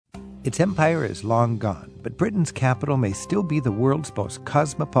Its empire is long gone, but Britain's capital may still be the world's most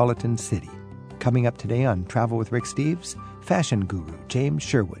cosmopolitan city. Coming up today on Travel with Rick Steves, fashion guru James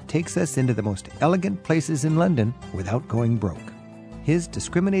Sherwood takes us into the most elegant places in London without going broke. His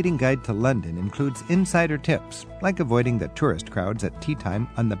discriminating guide to London includes insider tips, like avoiding the tourist crowds at tea time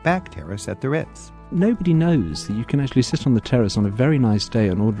on the back terrace at the Ritz. Nobody knows that you can actually sit on the terrace on a very nice day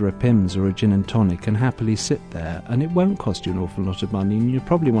and order a Pimm's or a gin and tonic and happily sit there, and it won't cost you an awful lot of money, and you're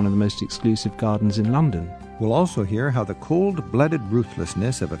probably one of the most exclusive gardens in London. We'll also hear how the cold-blooded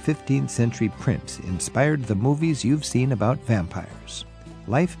ruthlessness of a 15th century prince inspired the movies you've seen about vampires.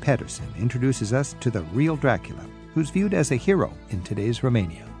 Leif Pettersson introduces us to the real Dracula, who's viewed as a hero in today's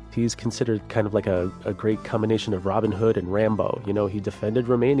Romania. He's considered kind of like a great combination of Robin Hood and Rambo. You know, he defended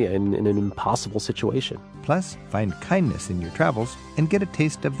Romania in an impossible situation. Plus, find kindness in your travels and get a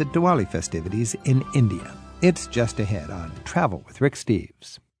taste of the Diwali festivities in India. It's just ahead on Travel with Rick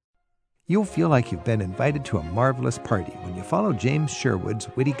Steves. You'll feel like you've been invited to a marvelous party when you follow James Sherwood's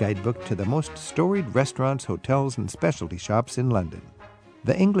witty guidebook to the most storied restaurants, hotels, and specialty shops in London.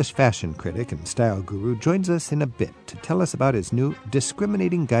 The English fashion critic and style guru joins us in a bit to tell us about his new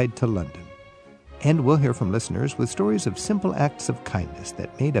Discriminating Guide to London. And we'll hear from listeners with stories of simple acts of kindness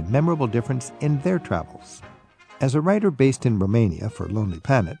that made a memorable difference in their travels. As a writer based in Romania for Lonely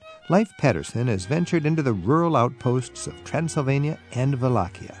Planet, Leif Pettersson has ventured into the rural outposts of Transylvania and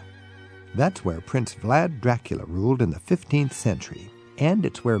Wallachia. That's where Prince Vlad Dracula ruled in the 15th century. And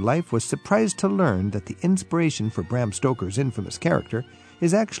it's where Leif was surprised to learn that the inspiration for Bram Stoker's infamous character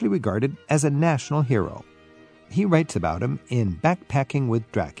is actually regarded as a national hero. He writes about him in Backpacking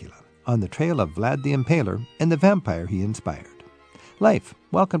with Dracula, on the trail of Vlad the Impaler and the vampire he inspired. Leif,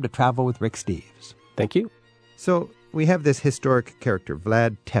 welcome to Travel with Rick Steves. Thank you. So, we have this historic character,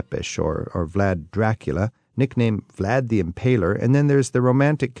 Vlad Tepes, or Vlad Dracula, nicknamed Vlad the Impaler, and then there's the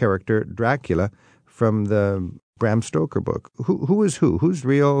romantic character, Dracula, from the Bram Stoker book. Who is who? Who's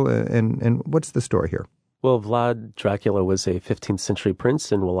real, and what's the story here? Well, Vlad Dracula was a 15th century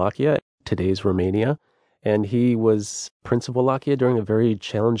prince in Wallachia, today's Romania, and he was Prince of Wallachia during a very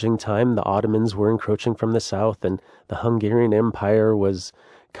challenging time. The Ottomans were encroaching from the south, and the Hungarian Empire was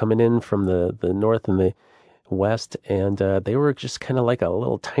coming in from the north and the west, and they were just kind of like a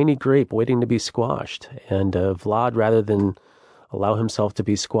little tiny grape waiting to be squashed. And Vlad, rather than allow himself to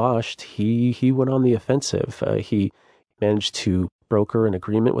be squashed, he went on the offensive. He managed to broker an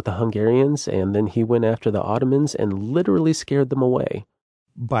agreement with the Hungarians, and then he went after the Ottomans and literally scared them away.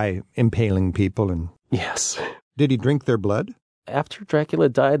 By impaling people and... Yes. Did he drink their blood? After Dracula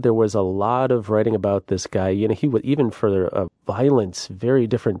died, there was a lot of writing about this guy. You know, he was, even for a violent, very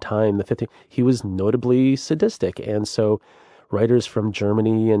different time, the 50s, he was notably sadistic. And so writers from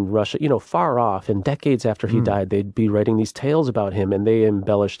Germany and Russia, you know, far off, and decades after he died, they'd be writing these tales about him, and they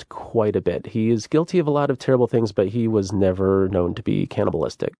embellished quite a bit. He is guilty of a lot of terrible things, but he was never known to be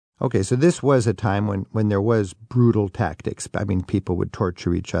cannibalistic. Okay, so this was a time when there was brutal tactics. I mean, people would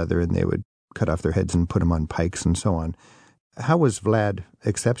torture each other, and they would cut off their heads and put them on pikes and so on. How was Vlad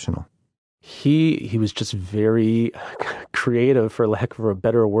exceptional? He was just very creative, for lack of a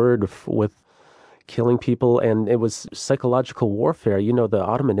better word, with killing people, and it was psychological warfare. You know, the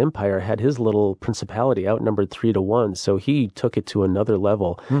Ottoman Empire had his little principality outnumbered 3-1, so he took it to another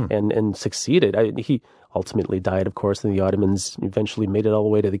level and succeeded. He ultimately died, of course, and the Ottomans eventually made it all the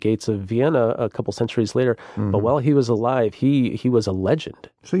way to the gates of Vienna a couple centuries later. But while he was alive, he was a legend.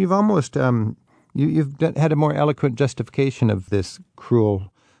 So you've almost you've had a more eloquent justification of this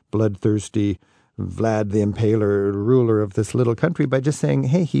cruel, bloodthirsty Vlad the Impaler, ruler of this little country, by just saying,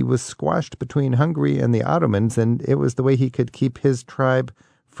 hey, he was squashed between Hungary and the Ottomans, and it was the way he could keep his tribe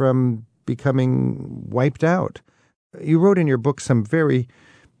from becoming wiped out. You wrote in your book some very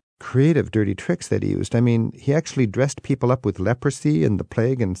creative, dirty tricks that he used. I mean, he actually dressed people up with leprosy and the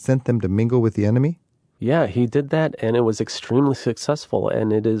plague and sent them to mingle with the enemy? Yeah, he did that, and it was extremely successful,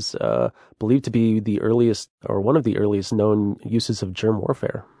 and it is believed to be the earliest, or one of the earliest known uses of germ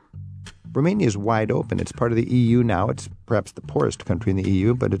warfare. Romania is wide open. It's part of the EU now. It's perhaps the poorest country in the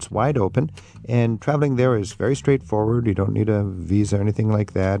EU, but it's wide open. And traveling there is very straightforward. You don't need a visa or anything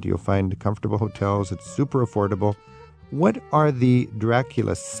like that. You'll find comfortable hotels. It's super affordable. What are the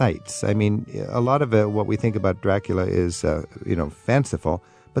Dracula sites? I mean, a lot of what we think about Dracula is, fanciful,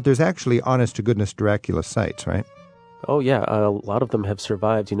 but there's actually honest-to-goodness Dracula sites, right? Oh, yeah. A lot of them have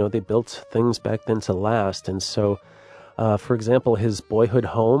survived. You know, they built things back then to last, and so... for example, his boyhood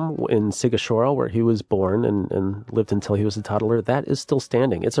home in Sighișoara, where he was born and lived until he was a toddler, that is still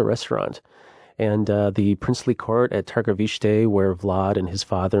standing. It's a restaurant. And the princely court at Târgoviște, where Vlad and his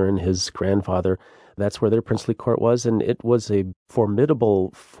father and his grandfather That's where their princely court was, and it was a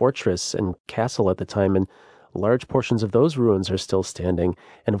formidable fortress and castle at the time, and large portions of those ruins are still standing.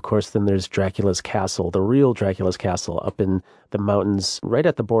 And of course, then there's Dracula's castle, the real Dracula's castle, up in the mountains, right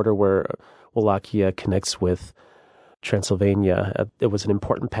at the border where Wallachia connects with Transylvania. It was an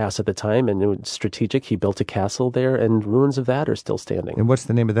important pass at the time, and it was strategic. He built a castle there, and ruins of that are still standing. And what's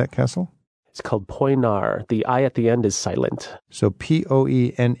the name of that castle? It's called Poenar. The I at the end is silent. So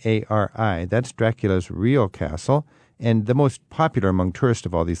Poenari, that's Dracula's real castle. And the most popular among tourists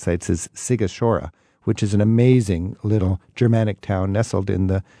of all these sites is Sigashora, which is an amazing little Germanic town nestled in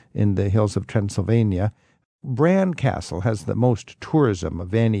the hills of Transylvania. Bran Castle has the most tourism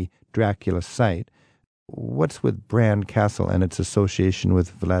of any Dracula site. What's with Bran Castle and its association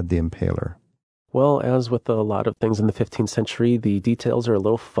with Vlad the Impaler? Well, as with a lot of things in the 15th century, the details are a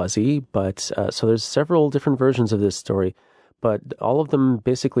little fuzzy, but so there's several different versions of this story, but all of them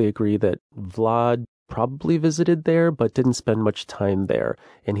basically agree that Vlad probably visited there, but didn't spend much time there,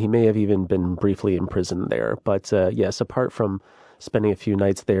 and he may have even been briefly imprisoned there. But yes, apart from spending a few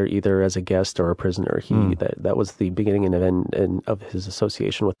nights there, either as a guest or a prisoner, that was the beginning and end of his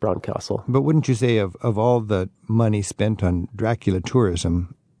association with Bran Castle. But wouldn't you say of all the money spent on Dracula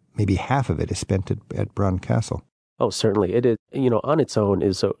tourism, maybe half of it is spent at Bran Castle? Oh, certainly. It is, on its own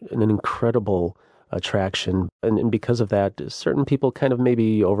is an incredible attraction. And because of that, certain people kind of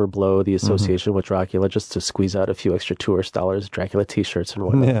maybe overblow the association with Dracula just to squeeze out a few extra tourist dollars, Dracula t-shirts and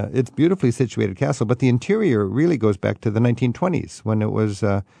whatnot. Yeah, it's beautifully situated castle, but the interior really goes back to the 1920s when it was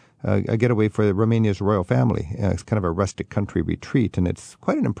a getaway for Romania's royal family. It's kind of a rustic country retreat, and it's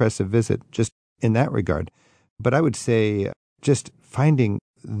quite an impressive visit just in that regard. But I would say just finding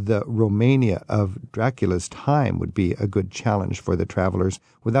the Romania of Dracula's time would be a good challenge for the travelers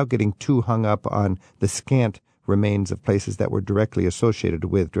without getting too hung up on the scant remains of places that were directly associated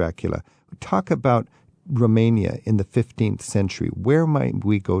with Dracula. Talk about Romania in the 15th century. Where might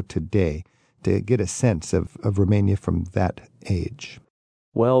we go today to get a sense of Romania from that age?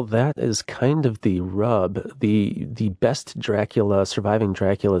 Well, that is kind of the rub. The best surviving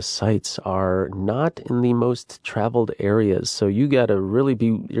Dracula sites are not in the most traveled areas. So you're going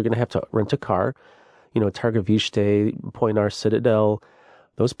to have to rent a car. Targoviste, Poenar Citadel,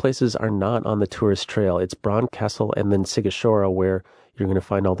 those places are not on the tourist trail. It's Bran Castle and then Sigashora where you're going to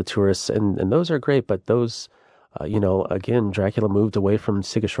find all the tourists. And those are great, but those... again, Dracula moved away from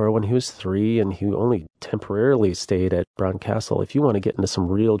Sigashora when he was 3, and he only temporarily stayed at Bran Castle. If you want to get into some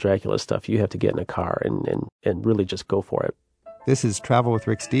real Dracula stuff, you have to get in a car and really just go for it. This is Travel with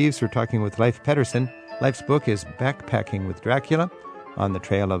Rick Steves. We're talking with Leif Pettersson. Leif's book is Backpacking with Dracula, on the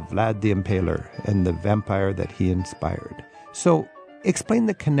trail of Vlad the Impaler and the vampire that he inspired. So explain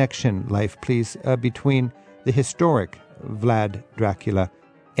the connection, Leif, please, between the historic Vlad Dracula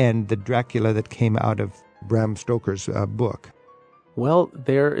and the Dracula that came out of Bram Stoker's book. Well,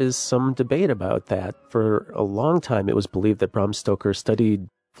 there is some debate about that. For a long time, it was believed that Bram Stoker studied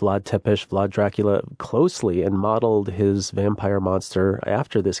Vlad Tepes, Vlad Dracula, closely and modeled his vampire monster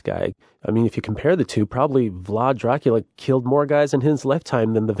after this guy. I mean, if you compare the two, probably Vlad Dracula killed more guys in his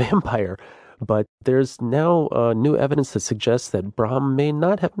lifetime than the vampire. But there's now new evidence that suggests that Bram may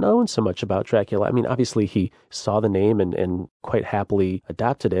not have known so much about Dracula. I mean, obviously, he saw the name and quite happily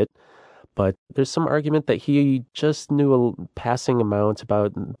adapted it. But there's some argument that he just knew a passing amount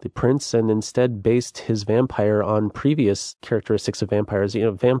about the prince and instead based his vampire on previous characteristics of vampires.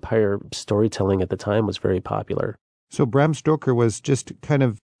 Vampire storytelling at the time was very popular. So Bram Stoker was just kind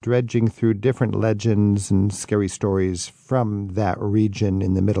of dredging through different legends and scary stories from that region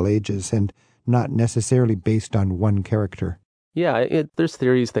in the Middle Ages and not necessarily based on one character. Yeah, there's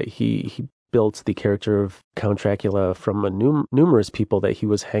theories that he built the character of Count Dracula from numerous people that he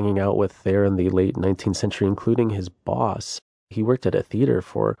was hanging out with there in the late 19th century, including his boss. He worked at a theater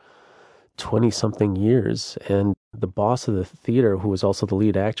for 20-something years, and the boss of the theater, who was also the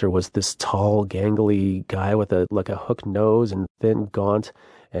lead actor, was this tall, gangly guy with a hooked nose and thin, gaunt,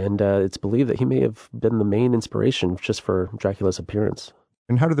 and it's believed that he may have been the main inspiration just for Dracula's appearance.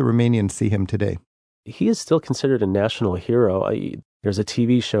 And how do the Romanians see him today? He is still considered a national hero. There's a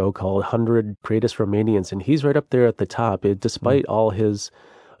TV show called 100 Greatest Romanians, and he's right up there at the top. Despite all his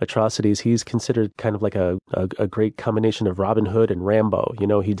atrocities, he's considered kind of like a great combination of Robin Hood and Rambo.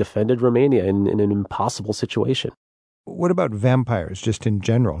 He defended Romania in an impossible situation. What about vampires, just in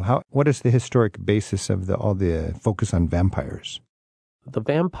general? What is the historic basis of all the focus on vampires? The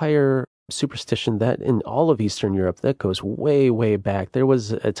vampire superstition that in all of Eastern Europe, that goes way, way back. There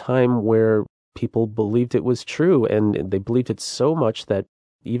was a time where people believed it was true, and they believed it so much that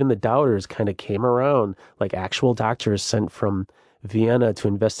even the doubters kind of came around, like actual doctors sent from Vienna to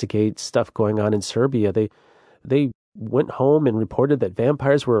investigate stuff going on in Serbia. They went home and reported that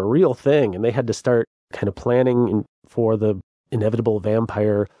vampires were a real thing, and they had to start kind of planning for the inevitable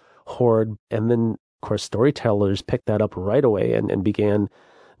vampire horde. And then, of course, storytellers picked that up right away and began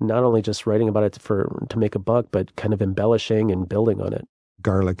not only just writing about it to make a buck, but kind of embellishing and building on it.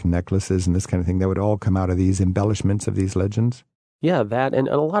 Garlic necklaces and this kind of thing, that would all come out of these embellishments of these legends? Yeah, that, and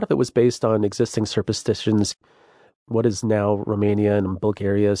a lot of it was based on existing superstitions. What is now Romania and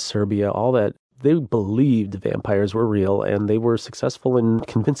Bulgaria, Serbia, all that. They believed vampires were real, and they were successful in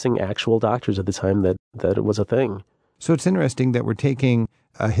convincing actual doctors at the time that it was a thing. So it's interesting that we're taking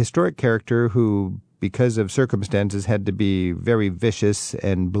a historic character who, because of circumstances, had to be very vicious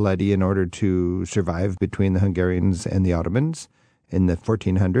and bloody in order to survive between the Hungarians and the Ottomans in the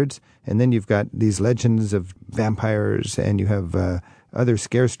 1400s. And then you've got these legends of vampires, and you have other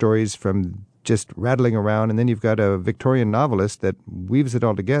scare stories from just rattling around. And then you've got a Victorian novelist that weaves it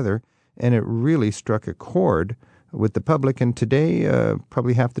all together. And it really struck a chord with the public. And today,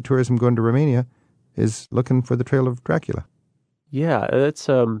 probably half the tourism going to Romania is looking for the Trail of Dracula. Yeah, it's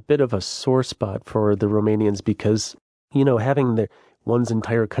a bit of a sore spot for the Romanians because, having one's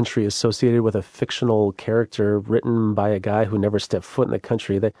entire country associated with a fictional character written by a guy who never stepped foot in the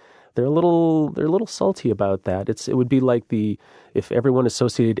country, they're a little salty about that. It would be like if everyone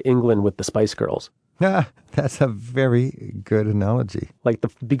associated England with the Spice Girls. That's a very good analogy. Like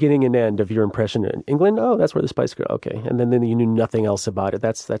the beginning and end of your impression in England. Oh, that's where the Spice Girl. Okay, and then you knew nothing else about it.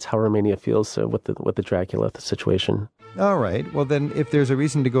 That's how Romania feels with the Dracula situation. All right. Well, then, if there's a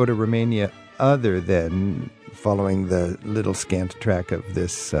reason to go to Romania other than following the little scant track of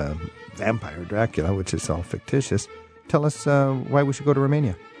this vampire Dracula, which is all fictitious, tell us why we should go to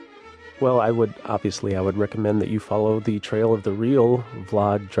Romania. Well, I would recommend that you follow the trail of the real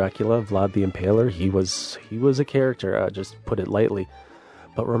Vlad Dracula, Vlad the Impaler. He was a character, just put it lightly.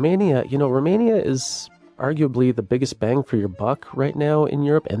 But Romania is arguably the biggest bang for your buck right now in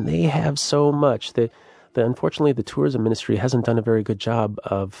Europe, and they have so much that unfortunately the tourism ministry hasn't done a very good job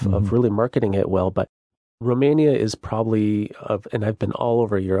of really marketing it well. But Romania is probably, and I've been all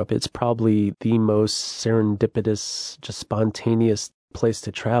over Europe, it's probably the most serendipitous, just spontaneous place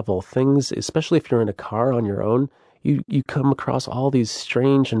to travel. Things, especially if you're in a car on your own, you come across all these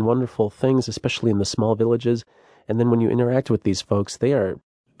strange and wonderful things, especially in the small villages. And then when you interact with these folks, they are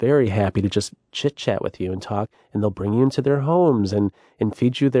very happy to just chit-chat with you and talk, and they'll bring you into their homes and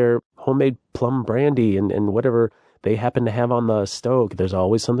feed you their homemade plum brandy and whatever they happen to have on the stove. There's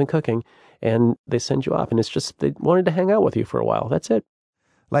always something cooking, and they send you off, and it's just they wanted to hang out with you for a while. That's it.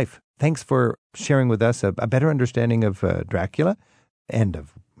 Leif, thanks for sharing with us a better understanding of Dracula and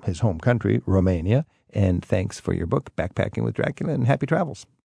of his home country, Romania. And thanks for your book, Backpacking with Dracula, and happy travels.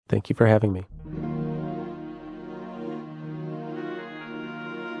 Thank you for having me.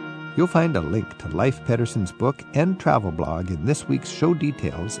 You'll find a link to Leif Pettersson's book and travel blog in this week's show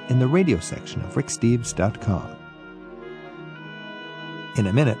details in the radio section of ricksteves.com. In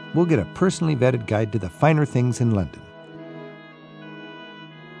a minute, we'll get a personally vetted guide to the finer things in London.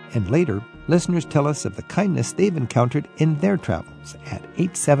 And later, listeners tell us of the kindness they've encountered in their travels at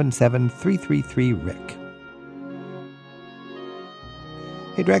 877-333-RICK.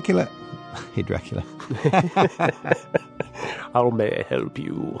 Hey, Dracula. Hey, Dracula. How may I help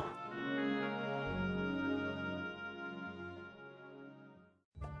you?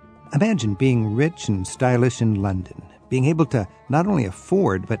 Imagine being rich and stylish in London, being able to not only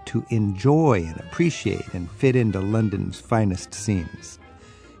afford, but to enjoy and appreciate and fit into London's finest scenes.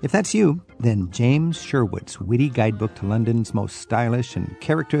 If that's you, then James Sherwood's witty guidebook to London's most stylish and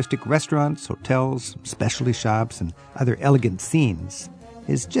characteristic restaurants, hotels, specialty shops, and other elegant scenes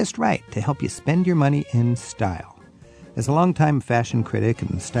is just right to help you spend your money in style. As a longtime fashion critic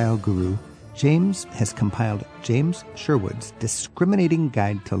and style guru, James has compiled James Sherwood's Discriminating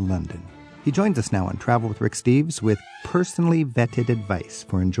Guide to London. He joins us now on Travel with Rick Steves with personally vetted advice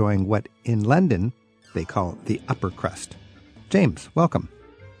for enjoying what in London they call the upper crust. James, welcome.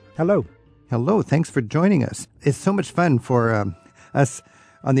 Hello. Hello. Thanks for joining us. It's so much fun for us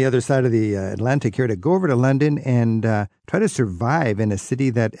on the other side of the Atlantic here to go over to London and try to survive in a city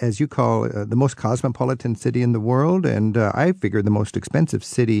that, as you call, the most cosmopolitan city in the world, and I figure the most expensive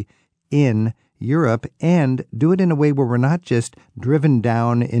city in Europe, and do it in a way where we're not just driven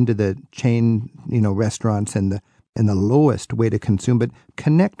down into the chain, restaurants and the lowest way to consume, but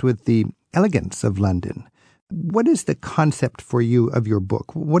connect with the elegance of London. What is the concept for you of your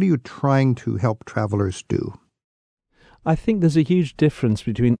book? What are you trying to help travelers do? I think there's a huge difference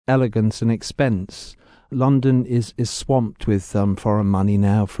between elegance and expense. London is swamped with foreign money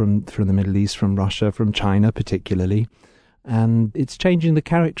now from the Middle East, from Russia, from China particularly. and it's changing the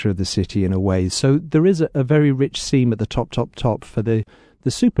character of the city in a way. So there is a very rich seam at the top for the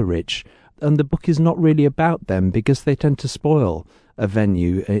super rich, and the book is not really about them because they tend to spoil a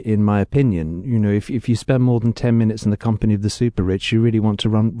venue, in my opinion. You know, if you spend more than 10 minutes in the company of the super rich, you really want to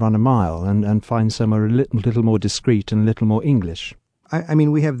run a mile and find somewhere a little more discreet and a little more English. I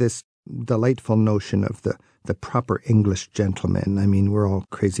mean, we have this delightful notion of the proper English gentleman. I mean, we're all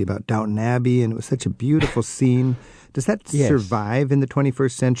crazy about Downton Abbey, and it was such a beautiful scene. Does that survive in the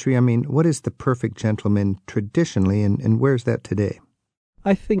 21st century? I mean, what is the perfect gentleman traditionally, and where's that today?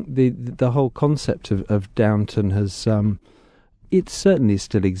 I think the whole concept of Downton has... it certainly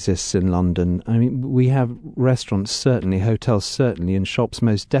still exists in London. I mean, we have restaurants certainly, hotels certainly, and shops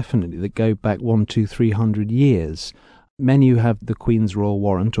most definitely that go back 100-300 years. Many who have the Queen's Royal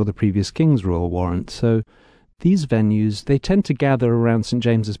Warrant or the previous King's Royal Warrant. So these venues, they tend to gather around St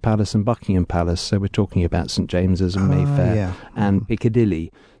James's Palace and Buckingham Palace. So we're talking about St James's and Mayfair and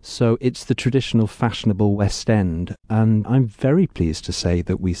Piccadilly. So it's the traditional fashionable West End. And I'm very pleased to say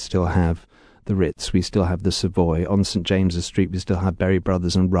that we still have the Ritz, we still have the Savoy. On St James's Street, we still have Berry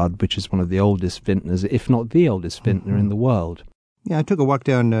Brothers and Rudd, which is one of the oldest vintners, if not the oldest vintner in the world. Yeah, I took a walk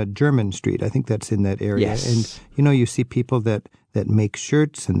down Jermyn Street. I think that's in that area. Yes. And, you know, you see people that make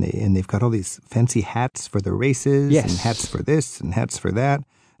shirts, and they've got all these fancy hats for the races, and hats for this and hats for that.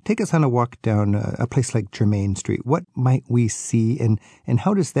 Take us on a walk down a place like Jermyn Street. What might we see, and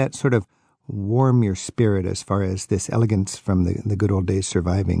how does that sort of warm your spirit as far as this elegance from the good old days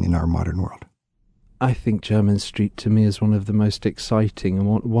surviving in our modern world? I think Jermyn Street to me is one of the most exciting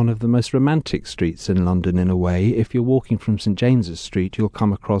and one of the most romantic streets in London in a way. If you're walking from St James's Street, you'll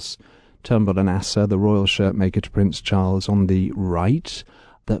come across Turnbull and Asser, the royal shirt maker to Prince Charles, on the right.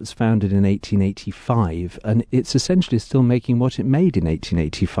 That was founded in 1885, and it's essentially still making what it made in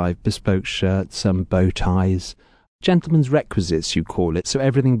 1885, bespoke shirts and bow ties. Gentlemen's requisites, you call it, so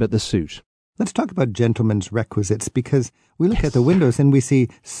everything but the suit. Let's talk about gentlemen's requisites, because we look at the windows and we see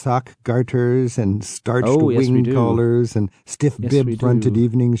sock garters and starched wing collars and stiff bib-fronted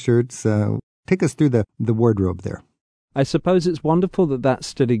evening shirts. Take us through the wardrobe there. I suppose it's wonderful that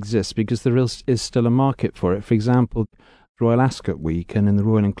still exists because there is still a market for it. For example, Royal Ascot Week and in the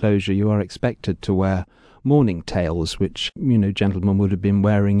Royal Enclosure, you are expected to wear morning tails, which, you know, gentlemen would have been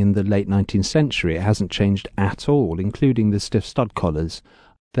wearing in the late 19th century. It hasn't changed at all, including the stiff stud collars.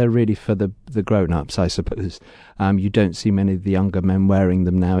 They're really for the grown-ups, I suppose. You don't see many of the younger men wearing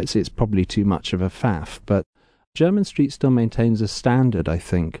them now. It's probably too much of a faff. But Jermyn Street still maintains a standard, I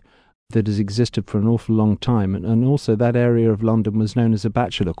think, that has existed for an awful long time. And also that area of London was known as a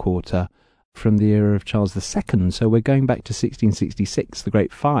bachelor quarter from the era of Charles II. So we're going back to 1666, the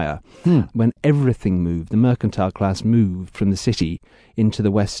Great Fire, when everything moved. The mercantile class moved from the city into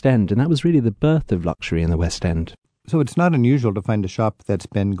the West End. And that was really the birth of luxury in the West End. So it's not unusual to find a shop that's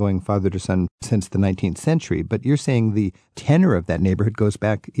been going father to son since the 19th century, but you're saying the tenor of that neighborhood goes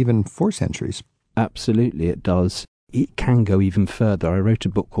back even 4 centuries. Absolutely, it does. It can go even further. I wrote a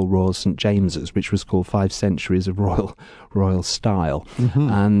book called Royal St James's, which was called 5 Centuries of Royal Style,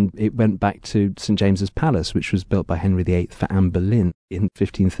 and it went back to St James's Palace, which was built by Henry VIII for Anne Boleyn in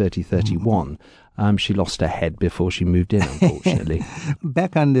 1530-31. She lost her head before she moved in, unfortunately.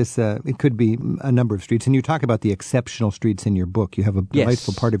 Back on this, it could be a number of streets, and you talk about the exceptional streets in your book. You have a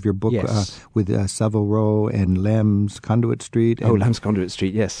delightful part of your book with Savile Row and Lamb's Conduit Street. Lamb's Conduit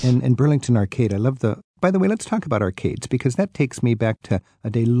Street, yes. And Burlington Arcade. I love the... By the way, let's talk about arcades, because that takes me back to a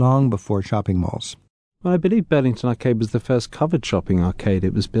day long before shopping malls. Well, I believe Burlington Arcade was the first covered shopping arcade.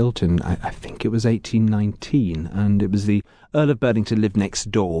 It was built in, I think it was 1819, and it was the Earl of Burlington lived next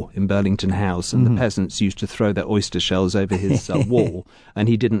door in Burlington House, and the peasants used to throw their oyster shells over his wall, and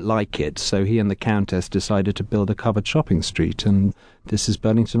he didn't like it, so he and the Countess decided to build a covered shopping street, and this is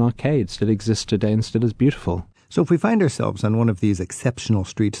Burlington Arcade. Still exists today and still is beautiful. So if we find ourselves on one of these exceptional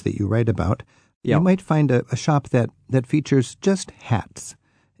streets that you write about, you might find a shop that features just hats,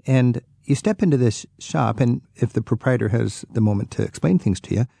 and you step into this shop, and if the proprietor has the moment to explain things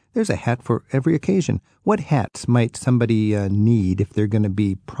to you, there's a hat for every occasion. What hats might somebody need if they're going to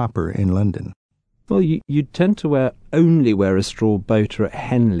be proper in London? Well, you tend to only wear a straw boater at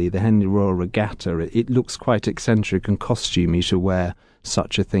Henley, the Henley Royal Regatta. It looks quite eccentric and costumey to wear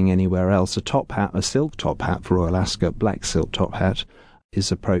such a thing anywhere else. A top hat, a silk top hat for Royal Ascot, black silk top hat is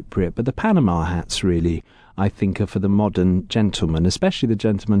appropriate. But the Panama hats really, I think, are for the modern gentleman, especially the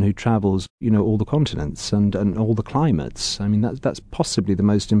gentleman who travels, all the continents and all the climates. I mean, that's possibly the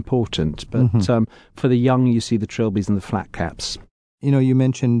most important. But for the young, you see the trilbies and the flat caps. You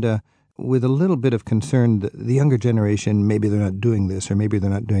mentioned with a little bit of concern that the younger generation, maybe they're not doing this or maybe they're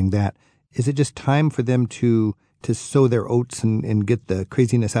not doing that. Is it just time for them to to sow their oats and get the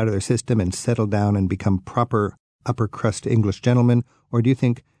craziness out of their system and settle down and become proper upper crust English gentlemen? Or do you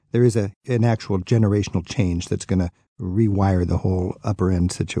think there is an actual generational change that's going to rewire the whole upper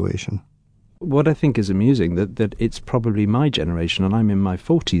end situation? What I think is amusing, that it's probably my generation, and I'm in my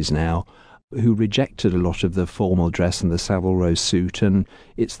 40s now, who rejected a lot of the formal dress and the Savile Row suit, and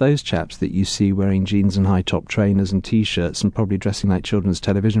it's those chaps that you see wearing jeans and high-top trainers and T-shirts and probably dressing like children's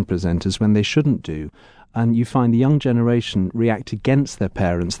television presenters when they shouldn't do. And you find the young generation react against their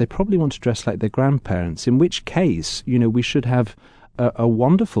parents. They probably want to dress like their grandparents, in which case, we should have a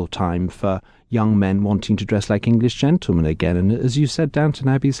wonderful time for young men wanting to dress like English gentlemen again. And as you said, Downton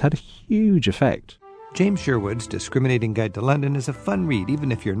Abbey's had a huge effect. James Sherwood's Discriminating Guide to London is a fun read,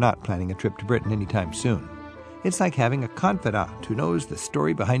 even if you're not planning a trip to Britain anytime soon. It's like having a confidant who knows the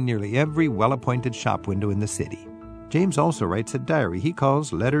story behind nearly every well-appointed shop window in the city. James also writes a diary he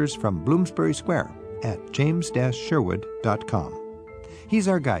calls Letters from Bloomsbury Square at james-sherwood.com. He's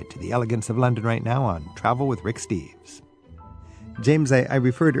our guide to the elegance of London right now on Travel with Rick Steves. James, I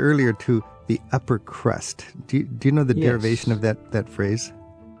referred earlier to the upper crust. Do you know the derivation of that phrase?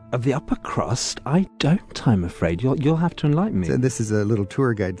 Of the upper crust? I don't, I'm afraid. You'll have to enlighten me. So this is a little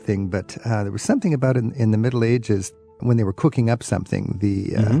tour guide thing, but there was something about in the Middle Ages when they were cooking up something,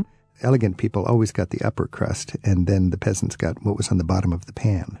 the elegant people always got the upper crust, and then the peasants got what was on the bottom of the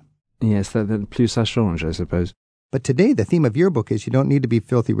pan. Yes, the plus ça change, I suppose. But today the theme of your book is you don't need to be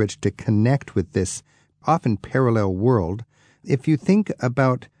filthy rich to connect with this often parallel world. If you think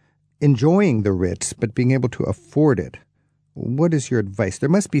about enjoying the Ritz but being able to afford it, what is your advice? There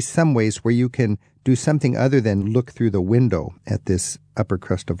must be some ways where you can do something other than look through the window at this upper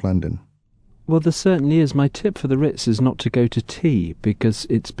crust of London. Well, there certainly is. My tip for the Ritz is not to go to tea, because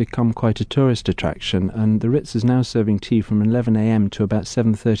it's become quite a tourist attraction, and the Ritz is now serving tea from 11 a.m. to about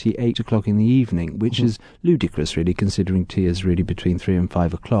 7:30, 8 o'clock in the evening, which is ludicrous, really, considering tea is really between 3 and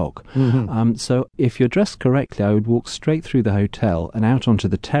 5 o'clock. So if you're dressed correctly, I would walk straight through the hotel and out onto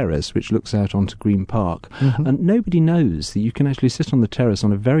the terrace, which looks out onto Green Park, and nobody knows that you can actually sit on the terrace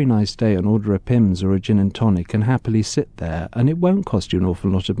on a very nice day and order a Pimm's or a gin and tonic and happily sit there, and it won't cost you an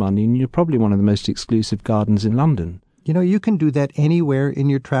awful lot of money, and you're probably one of the most exclusive gardens in London. You can do that anywhere in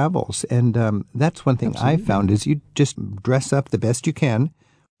your travels, and that's one thing I found is you just dress up the best you can,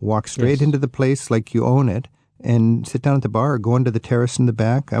 walk straight into the place like you own it, and sit down at the bar or go into the terrace in the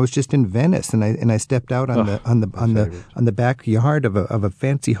back. I was just in Venice, and I stepped out on the backyard of a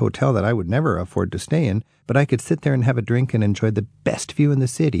fancy hotel that I would never afford to stay in, but I could sit there and have a drink and enjoy the best view in the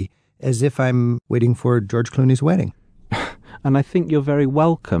city, as if I'm waiting for George Clooney's wedding. And I think you're very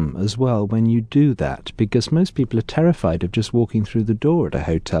welcome as well when you do that, because most people are terrified of just walking through the door at a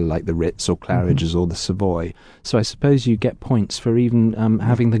hotel like the Ritz or Claridge's or the Savoy. So I suppose you get points for even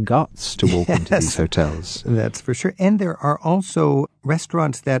having the guts to walk into these hotels. That's for sure. And there are also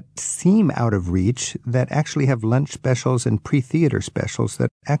restaurants that seem out of reach that actually have lunch specials and pre-theater specials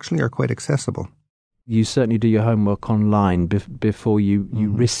that actually are quite accessible. You certainly do your homework online before you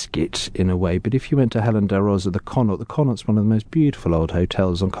risk it, in a way. But if you went to Helen Darroze or the Connaught's one of the most beautiful old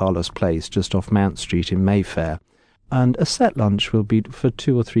hotels on Carlos Place, just off Mount Street in Mayfair. And a set lunch will be, for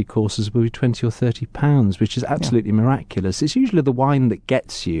 2 or 3 courses, will be £20 or £30, which is absolutely miraculous. It's usually the wine that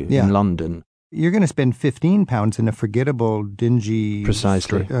gets you in London. You're going to spend £15 in a forgettable, dingy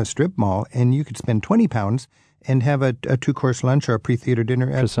strip mall, and you could spend £20 and have a 2-course lunch or a pre-theater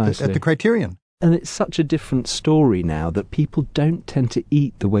dinner at the Criterion. And it's such a different story now that people don't tend to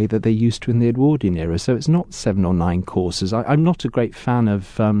eat the way that they used to in the Edwardian era. So it's not 7 or 9 courses. I'm not a great fan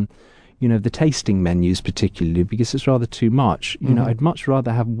of, the tasting menus particularly, because it's rather too much. I'd much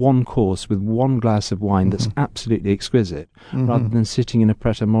rather have 1 course with 1 glass of wine that's absolutely exquisite, rather than sitting in a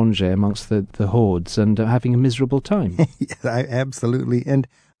pret-a-manger amongst the hordes and having a miserable time. Yes, absolutely. And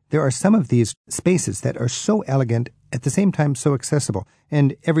there are some of these spaces that are so elegant, at the same time so accessible.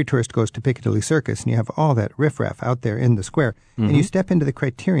 And every tourist goes to Piccadilly Circus, and you have all that riffraff out there in the square. And you step into the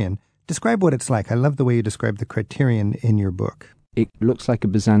Criterion. Describe what it's like. I love the way you describe the Criterion in your book. It looks like a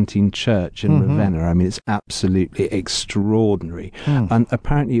Byzantine church in Ravenna. I mean, it's absolutely extraordinary. And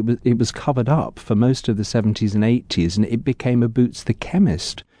apparently it was covered up for most of the 70s and 80s, and it became a Boots the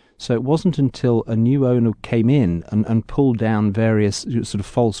Chemist. So it wasn't until a new owner came in and pulled down various sort of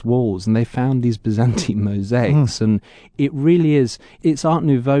false walls, and they found these Byzantine mosaics. And it really is, it's Art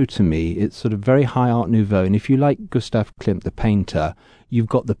Nouveau to me. It's sort of very high Art Nouveau. And if you like Gustav Klimt, the painter, you've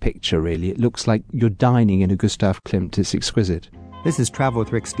got the picture, really. It looks like you're dining in a Gustav Klimt. It's exquisite. This is Travel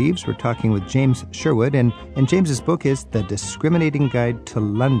with Rick Steves. We're talking with James Sherwood, and James's book is The Discriminating Guide to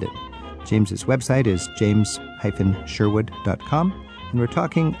London. James's website is james-sherwood.com. And we're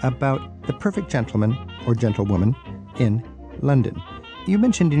talking about the the perfect gentleman or gentlewoman in London. You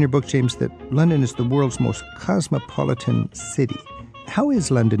mentioned in your book, James, that London is the world's most cosmopolitan city. How is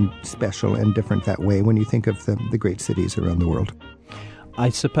London special and different that way when you think of the great cities around the world? I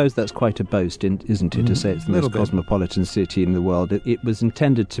suppose that's quite a boast, isn't it, to say it's the most cosmopolitan city in the world. It was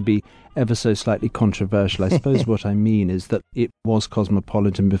intended to be ever so slightly controversial. I suppose what I mean is that it was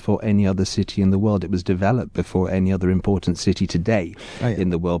cosmopolitan before any other city in the world. It was developed before any other important city today in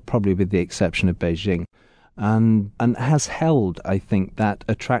the world, probably with the exception of Beijing. And has held, I think, that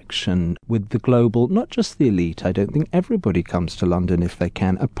attraction with the global, not just the elite. I don't think everybody comes to London if they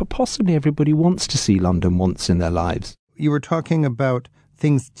can. Possibly everybody wants to see London once in their lives. You were talking about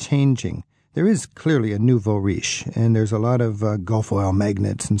things changing. There is clearly a nouveau riche, and there's a lot of Gulf oil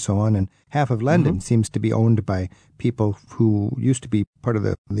magnates and so on, and half of London seems to be owned by people who used to be part of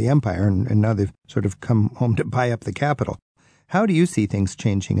the empire, and now they've sort of come home to buy up the capital. How do you see things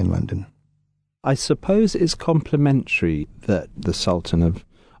changing in London? I suppose it's complimentary that the Sultan of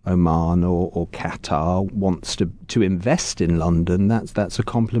Oman or Qatar wants to invest in London. That's a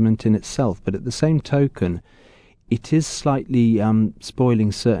compliment in itself. But at the same token, it is slightly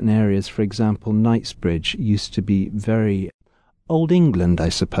spoiling certain areas. For example, Knightsbridge used to be very old England, I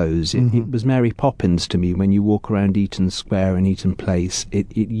suppose. It was Mary Poppins to me when you walk around Eaton Square and Eaton Place.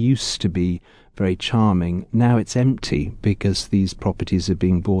 It used to be very charming. Now it's empty because these properties are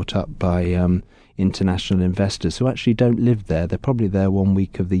being bought up by international investors who actually don't live there. They're probably there 1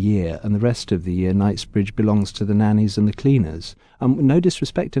 week of the year, and the rest of the year Knightsbridge belongs to the nannies and the cleaners. No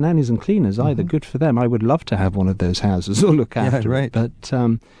disrespect to nannies and cleaners either. Good for them. I would love to have one of those houses or look after it. But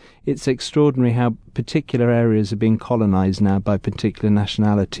it's extraordinary how particular areas are being colonised now by particular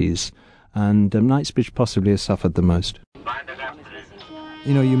nationalities, and Knightsbridge possibly has suffered the most.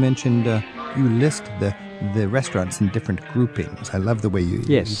 You know, you mentioned you list the restaurants in different groupings. I love the way you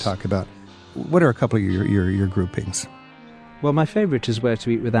talk about. What are a couple of your groupings? Well, my favourite is where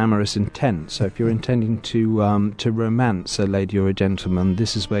to eat with amorous intent. So if you're intending to romance a lady or a gentleman,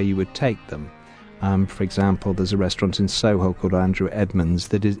 this is where you would take them. For example, there's a restaurant in Soho called Andrew Edmonds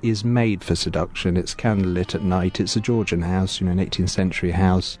that is made for seduction. It's candlelit at night. It's a Georgian house, an 18th century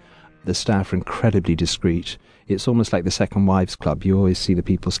house. The staff are incredibly discreet. It's almost like the Second Wives Club. You always see the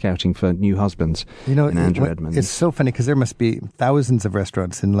people scouting for new husbands in Andrew Edmonds. It's so funny because there must be thousands of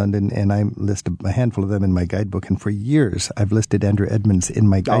restaurants in London, and I list a handful of them in my guidebook. And for years, I've listed Andrew Edmonds in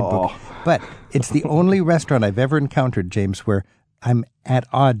my guidebook. But it's the only restaurant I've ever encountered, James, where I'm at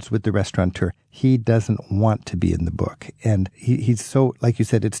odds with the restaurateur. He doesn't want to be in the book. And he's so, like you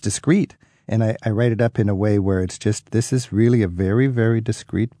said, it's discreet. And I write it up in a way where it's just, this is really a very, very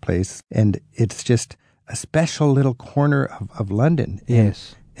discreet place. And it's just a special little corner of London.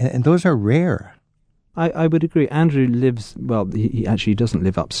 Yes. And those are rare. I would agree. Andrew lives, well, he actually doesn't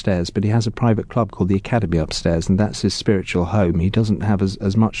live upstairs, but he has a private club called the Academy upstairs, and that's his spiritual home. He doesn't have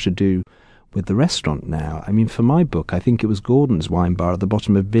as much to do with the restaurant now. I mean, for my book, I think it was Gordon's Wine Bar at the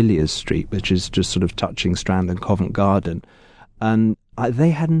bottom of Villiers Street, which is just sort of touching Strand and Covent Garden. And they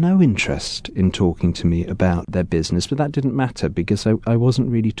had no interest in talking to me about their business, but that didn't matter because I wasn't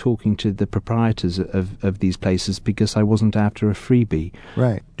really talking to the proprietors of these places because I wasn't after a freebie.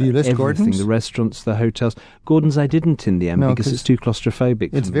 Right. Do you list everything, Gordon's? The restaurants, the hotels. Gordon's I didn't in the end because it's too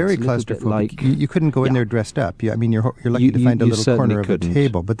claustrophobic. It's very claustrophobic. You couldn't go in there dressed up. I mean, you're lucky to find a little corner of a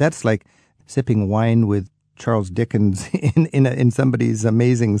table, but that's like sipping wine with Charles Dickens in somebody's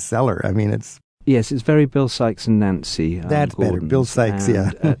amazing cellar. I mean, it's... Yes, it's very Bill Sikes and Nancy. That's Gordon's. Better, Bill Sikes,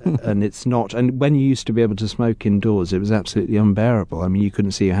 and it's not. And when you used to be able to smoke indoors, it was absolutely unbearable. I mean, you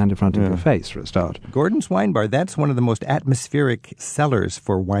couldn't see your hand in front of your face for a start. Gordon's Wine Bar, that's one of the most atmospheric cellars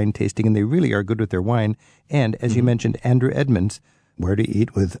for wine tasting, and they really are good with their wine. And, as you mentioned, Andrew Edmonds, where to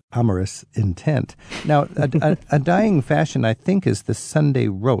eat with amorous intent. Now, a dying fashion, I think, is the Sunday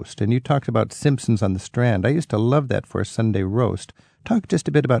roast. And you talked about Simpsons on the Strand. I used to love that for a Sunday roast. Talk just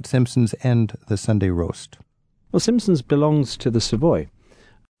a bit about Simpsons and the Sunday roast. Well, Simpsons belongs to the Savoy.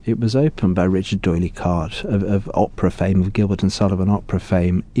 It was opened by Richard D'Oyley Carte of opera fame, of Gilbert and Sullivan opera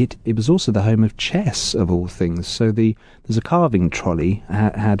fame. It was also the home of chess, of all things. So there's a carving trolley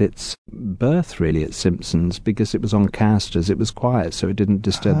had its birth, really, at Simpsons because it was on casters. It was quiet, so it didn't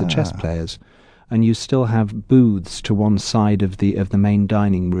disturb the chess players. And you still have booths to one side of the main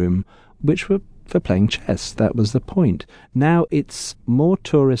dining room, which were for playing chess. That was the point. Now it's more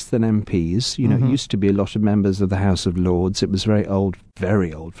tourists than MPs. It used to be a lot of members of the House of Lords. It was very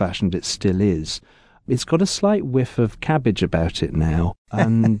old-fashioned. It still is. It's got a slight whiff of cabbage about it now.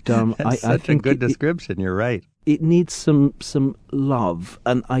 And That's such a good description. You're right. It needs some love.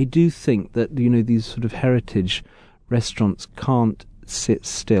 And I do think that, these sort of heritage restaurants can't sit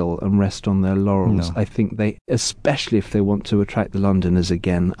still and rest on their laurels. No. I think they, especially if they want to attract the Londoners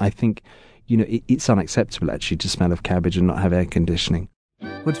again, I think, it's unacceptable actually to smell of cabbage and not have air conditioning.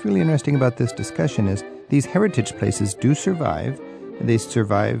 What's really interesting about this discussion is these heritage places do survive. They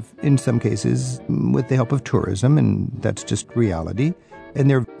survive, in some cases, with the help of tourism, and that's just reality. And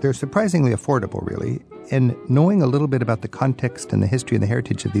they're surprisingly affordable, really. And knowing a little bit about the context and the history and the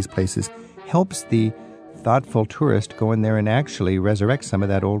heritage of these places helps the thoughtful tourist go in there and actually resurrect some of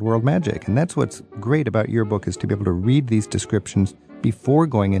that old world magic. And that's what's great about your book, is to be able to read these descriptions before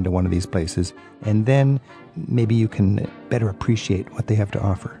going into one of these places, and then maybe you can better appreciate what they have to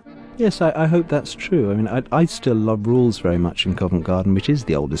offer. Yes, I hope that's true. I mean, I still love Rules very much in Covent Garden, which is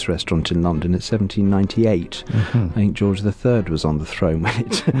the oldest restaurant in London. It's 1798. I think George III was on the throne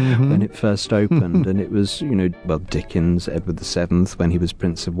when it first opened, and it was, Dickens, Edward VII, when he was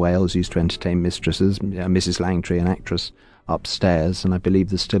Prince of Wales, used to entertain mistresses, Mrs. Langtry, an actress, upstairs, and I believe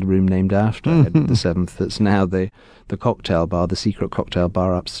there's still a room named after Edward VII that's now the cocktail bar, the secret cocktail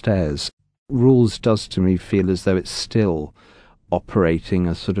bar upstairs. Rules does to me feel as though it's still operating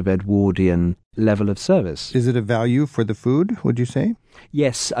a sort of Edwardian level of service. Is it a value for the food, would you say?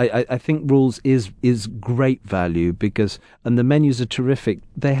 Yes, I think Rules is great value and the menus are terrific.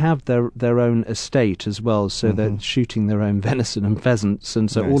 They have their own estate as well, so they're shooting their own venison and pheasants, and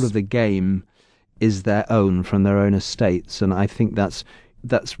so all of the game is their own from their own estates, and I think that's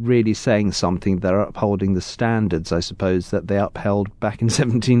really saying something. They're upholding the standards, I suppose, that they upheld back in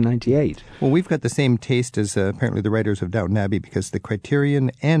 1798. Well, we've got the same taste as apparently the writers of Downton Abbey, because the Criterion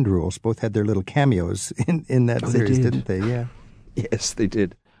and Rules both had their little cameos in that series, didn't they? Yeah. Yes, they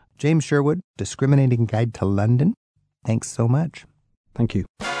did. James Sherwood, Discriminating Guide to London. Thanks so much. Thank you.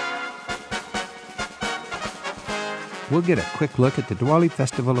 We'll get a quick look at the Diwali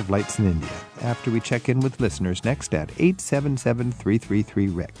Festival of Lights in India after we check in with listeners next at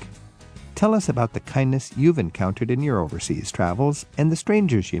 877-333-RICK. Tell us about the kindness you've encountered in your overseas travels and the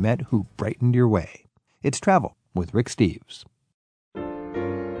strangers you met who brightened your way. It's Travel with Rick Steves.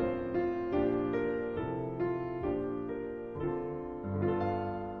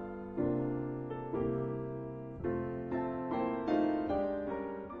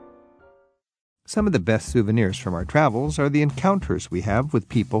 Some of the best souvenirs from our travels are the encounters we have with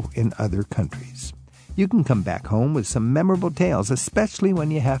people in other countries. You can come back home with some memorable tales, especially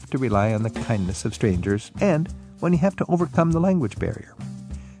when you have to rely on the kindness of strangers and when you have to overcome the language barrier.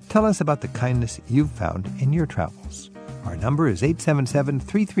 Tell us about the kindness you've found in your travels. Our number is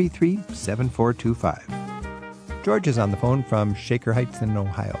 877-333-7425. George is on the phone from Shaker Heights in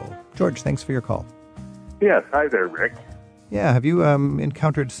Ohio. George, thanks for your call. Yes, hi there, Rick. Yeah, have you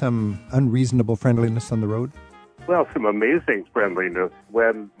encountered some unreasonable friendliness on the road? Well, some amazing friendliness.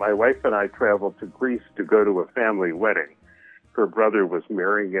 When my wife and I traveled to Greece to go to a family wedding, her brother was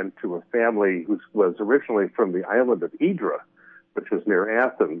marrying into a family who was originally from the island of Hydra, which was near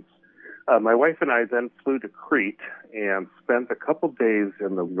Athens. My wife and I then flew to Crete and spent a couple days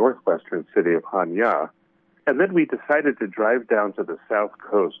in the northwestern city of Hania. And then we decided to drive down to the south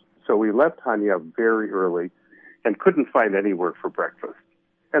coast. So we left Hania very early and couldn't find anywhere for breakfast.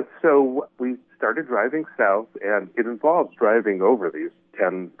 And so we started driving south, and it involves driving over these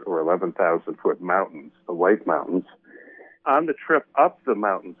 10 or 11,000 foot mountains, the White Mountains. On the trip up the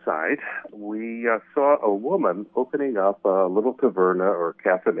mountainside, we saw a woman opening up a little taverna or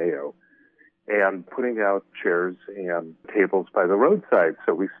cafeneo and putting out chairs and tables by the roadside.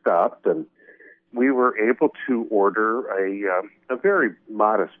 So we stopped, and we were able to order a very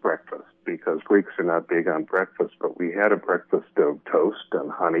modest breakfast, because Greeks are not big on breakfast, but we had a breakfast of toast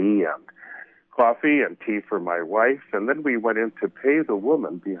and honey and coffee and tea for my wife. And then we went in to pay the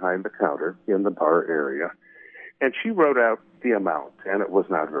woman behind the counter in the bar area. And she wrote out the amount, and it was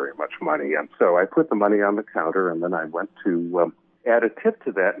not very much money. And so I put the money on the counter, and then I went to add a tip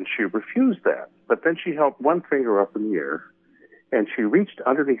to that, and she refused that. But then she held one finger up in the air, and she reached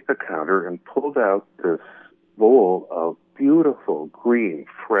underneath the counter and pulled out this bowl of beautiful, green,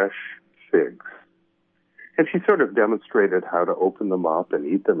 fresh figs. And she sort of demonstrated how to open them up and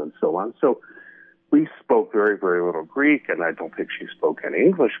eat them and so on. So we spoke very, very little Greek, and I don't think she spoke any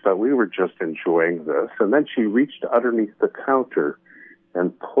English, but we were just enjoying this. And then she reached underneath the counter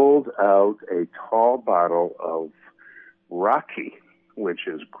and pulled out a tall bottle of raki, which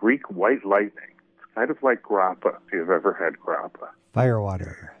is Greek white lightning. It's kind of like grappa, if you've ever had grappa.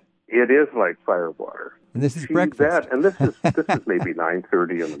 Firewater. It is like firewater. And this is breakfast. And this is maybe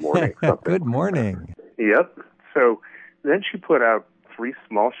 9:30 in the morning. Something. Good morning. Yep. So then she put out 3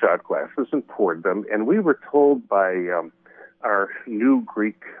 small shot glasses and poured them. And we were told by our new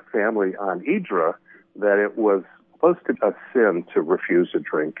Greek family on Hydra that it was supposed to be a sin to refuse a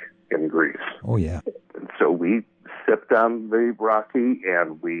drink in Greece. Oh, yeah. And so we sipped on the Rocky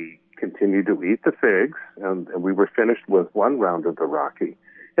and we continued to eat the figs, and we were finished with one round of the Rocky,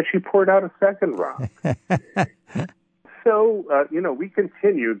 and she poured out a second round. So, we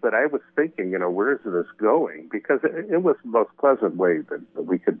continued, but I was thinking, where is this going? Because it was the most pleasant way that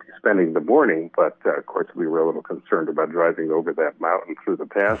we could be spending the morning, but, of course, we were a little concerned about driving over that mountain through the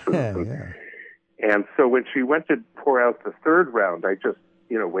passes. And so when she went to pour out the third round, I just,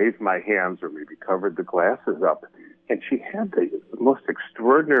 waved my hands or maybe covered the glasses up, and she had the most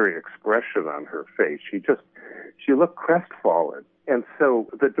extraordinary expression on her face. She looked crestfallen. And so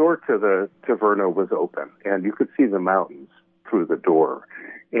the door to the taverna was open, and you could see the mountains through the door.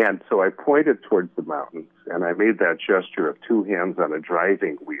 And so I pointed towards the mountains, and I made that gesture of two hands on a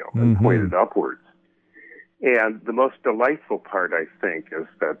driving wheel and pointed upwards. And the most delightful part, I think, is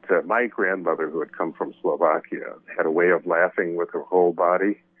that my grandmother, who had come from Slovakia, had a way of laughing with her whole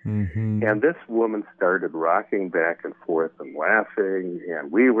body. And this woman started rocking back and forth and laughing,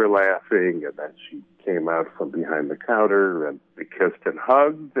 and we were laughing, and then she came out from behind the counter, and we kissed and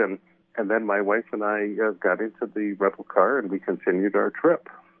hugged, and then my wife and I got into the rental car, and we continued our trip.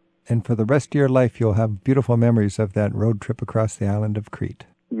 And for the rest of your life, you'll have beautiful memories of that road trip across the island of Crete.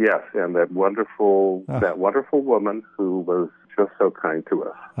 Yes, and that wonderful woman who was just so kind to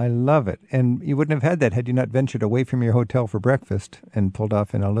us. I love it. And you wouldn't have had that had you not ventured away from your hotel for breakfast and pulled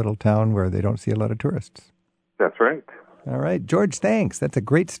off in a little town where they don't see a lot of tourists. That's right. All right. George, thanks. That's a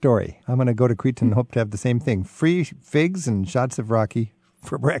great story. I'm going to go to Crete and hope to have the same thing. Free figs and shots of Rocky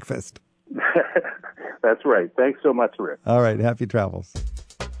for breakfast. That's right. Thanks so much, Rick. All right. Happy travels.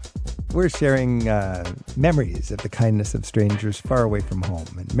 We're sharing memories of the kindness of strangers far away from home.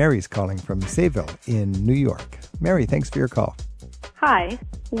 And Mary's calling from Sayville in New York. Mary, thanks for your call. Hi.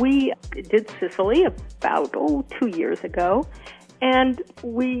 We did Sicily about 2 years ago, and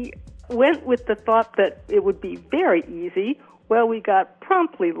we went with the thought that it would be very easy. Well, we got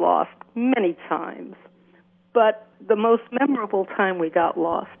promptly lost many times. But the most memorable time we got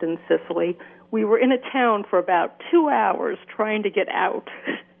lost in Sicily, we were in a town for about 2 hours trying to get out.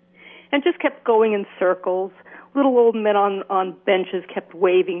 And just kept going in circles. Little old men on benches kept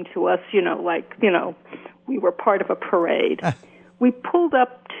waving to us, we were part of a parade. We pulled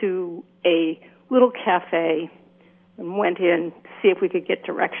up to a little cafe and went in to see if we could get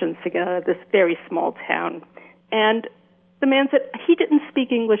directions to get out of this very small town. And the man said he didn't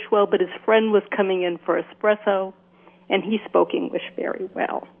speak English well, but his friend was coming in for espresso, and he spoke English very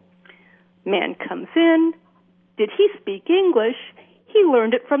well. Man comes in. Did he speak English? He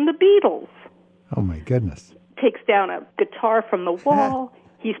learned it from the Beatles. Oh, my goodness. Takes down a guitar from the wall.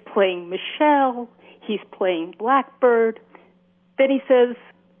 He's playing Michelle. He's playing Blackbird. Then he says,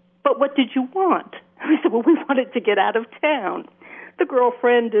 but what did you want? I said, well, we wanted to get out of town. The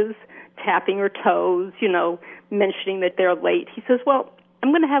girlfriend is tapping her toes, mentioning that they're late. He says, well, I'm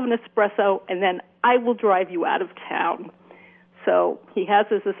going to have an espresso, and then I will drive you out of town. So he has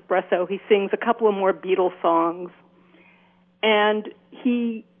his espresso. He sings a couple of more Beatles songs. And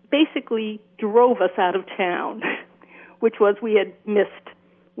he basically drove us out of town, which was we had missed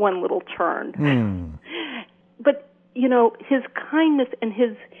one little turn. But, his kindness and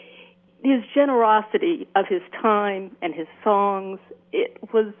his generosity of his time and his songs, it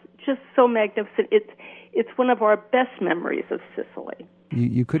was just so magnificent. It's one of our best memories of Sicily.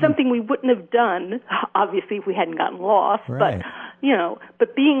 You couldn't... Something we wouldn't have done, obviously, if we hadn't gotten lost. Right.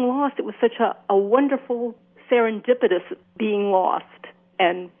 But being lost, it was such a wonderful serendipitous being lost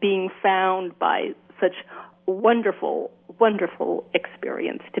and being found by such a wonderful, wonderful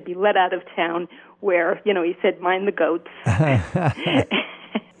experience to be let out of town where, he said, mind the goats.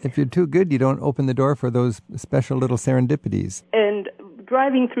 If you're too good, you don't open the door for those special little serendipities. And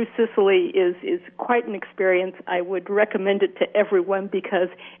driving through Sicily is quite an experience. I would recommend it to everyone because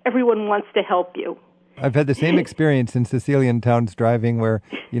everyone wants to help you. I've had the same experience in Sicilian towns driving where,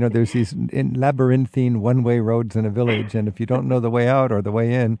 there's these labyrinthine one-way roads in a village, and if you don't know the way out or the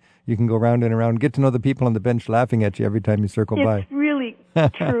way in, you can go round and around, get to know the people on the bench laughing at you every time you circle by. It's really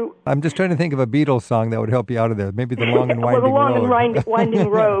true. I'm just trying to think of a Beatles song that would help you out of there. Maybe The Long and Winding Road. The Long and Winding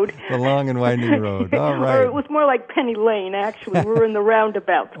Road. The Long and Winding Road. All right. Or it was more like Penny Lane, actually. We were in the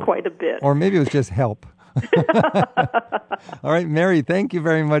roundabouts quite a bit. Or maybe it was just Help. All right, Mary, thank you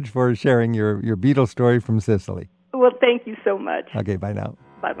very much for sharing your Beatles story from Sicily. Well, thank you so much. Okay, bye now.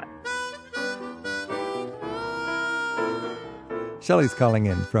 Bye-bye. Shelley's calling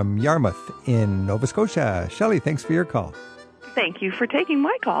in from Yarmouth in Nova Scotia. Shelley, thanks for your call. Thank you for taking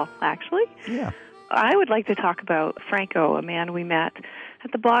my call, actually. Yeah. I would like to talk about Franco, a man we met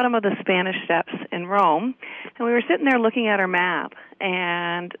at the bottom of the Spanish Steps in Rome, and we were sitting there looking at our map,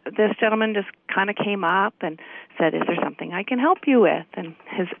 and this gentleman just kind of came up and said, "Is there something I can help you with?" And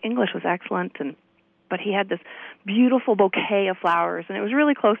his English was excellent, but he had this beautiful bouquet of flowers, and it was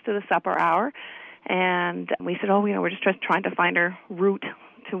really close to the supper hour. And we said, we're just trying to find our route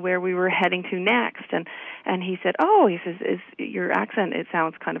to where we were heading to next. And he said, is your accent, it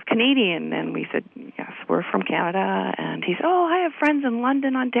sounds kind of Canadian. And we said, yes, we're from Canada. And he said, I have friends in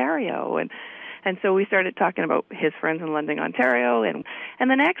London, Ontario. And so we started talking about his friends in London, Ontario, and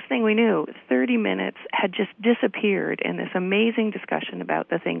the next thing we knew, 30 minutes had just disappeared in this amazing discussion about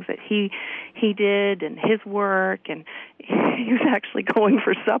the things that he did and his work, and he was actually going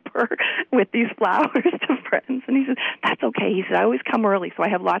for supper with these flowers to friends, and he said, "That's okay." He said, "I always come early, so I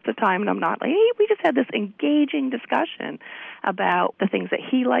have lots of time, and I'm not late." We just had this engaging discussion about the things that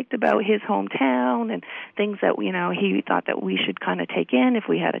he liked about his hometown and things that, he thought that we should kind of take in if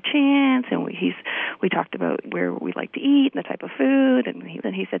we had a chance, and we talked about where we like to eat and the type of food, and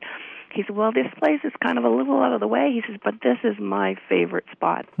he said, "Well, this place is kind of a little out of the way." He says, "But this is my favorite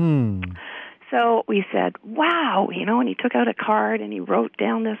spot." So we said, "Wow," and he took out a card and he wrote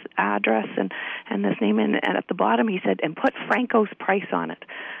down this address and this name, and at the bottom he said, "And put Franco's price on it,"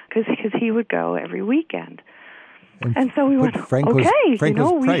 because he would go every weekend. And so we went, Franco's we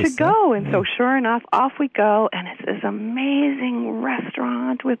price, should go. And so sure enough, off we go, and it's this amazing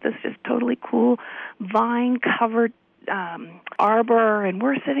restaurant with this just totally cool vine-covered arbor, and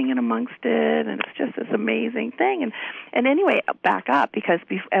we're sitting in amongst it, and it's just this amazing thing. And anyway, back up, because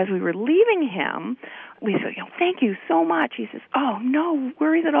as we were leaving him, we said, "Thank you so much." He says, "Oh, no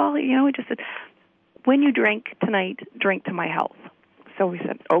worries at all." He just said, "When you drink tonight, drink to my health." So we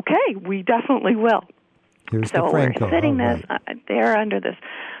said, "Okay, we definitely will." So we're sitting there under this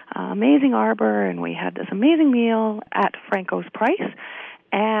amazing arbor, and we had this amazing meal at Franco's price,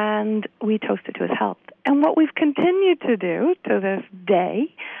 and we toasted to his health. And what we've continued to do to this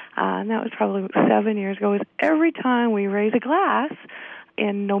day, and that was probably 7 years ago, is every time we raise a glass,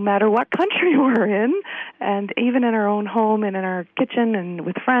 in no matter what country we're in, and even in our own home and in our kitchen and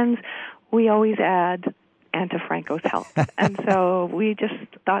with friends, we always add, "And to Franco's health." And so we just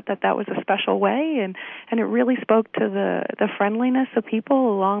thought that was a special way, and it really spoke to the friendliness of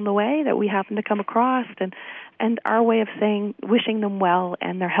people along the way that we happened to come across, and our way of saying, wishing them well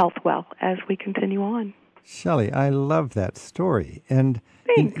and their health well as we continue on. Shelley, I love that story. And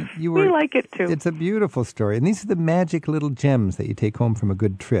thanks. We like it too. It's a beautiful story. And these are the magic little gems that you take home from a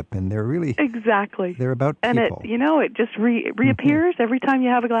good trip. And they're really... Exactly. They're about people. And it just reappears every time you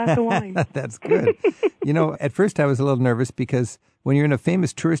have a glass of wine. That's good. At first I was a little nervous because when you're in a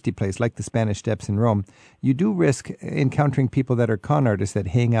famous touristy place like the Spanish Steps in Rome, you do risk encountering people that are con artists that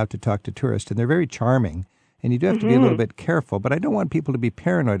hang out to talk to tourists. And they're very charming. And you do have to be a little bit careful, but I don't want people to be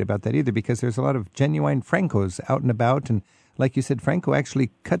paranoid about that either, because there's a lot of genuine Francos out and about. And like you said, Franco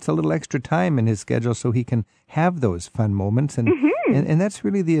actually cuts a little extra time in his schedule so he can have those fun moments. And that's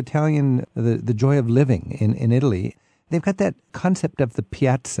really the Italian, the joy of living in Italy. They've got that concept of the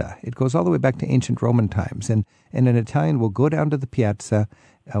piazza. It goes all the way back to ancient Roman times. And an Italian will go down to the piazza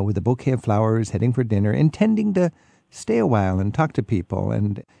with a bouquet of flowers, heading for dinner, intending to stay a while and talk to people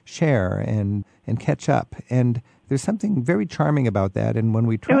and share and catch up. And there's something very charming about that. And when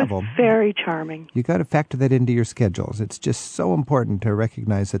we travel... It was very charming. You got to factor that into your schedules. It's just so important to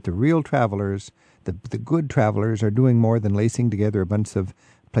recognize that the real travelers, the good travelers, are doing more than lacing together a bunch of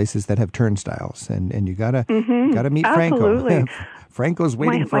places that have turnstiles. And you got to meet Absolutely. Franco. Franco's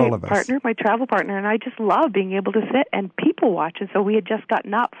waiting for all of us. My travel partner, and I just love being able to sit and people watch. And so we had just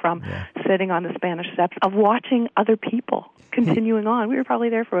gotten up from sitting on the Spanish Steps of watching other people continuing on. We were probably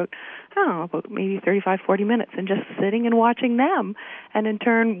there for, about maybe 35, 40 minutes and just sitting and watching them. And in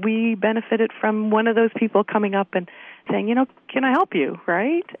turn, we benefited from one of those people coming up and saying, "Can I help you?"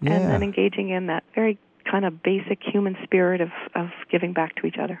 Right? Yeah. And then engaging in that very kind of basic human spirit of giving back to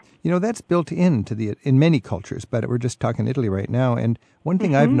each other. That's built into in many cultures, but we're just talking Italy right now. And one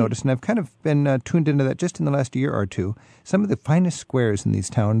thing I've noticed, and I've kind of been tuned into that just in the last year or two, some of the finest squares in these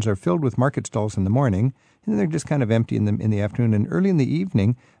towns are filled with market stalls in the morning, and they're just kind of empty in the afternoon. And early in the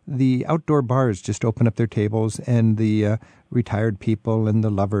evening, the outdoor bars just open up their tables, and the retired people and the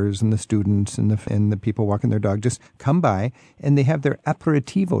lovers and the students and the people walking their dog just come by, and they have their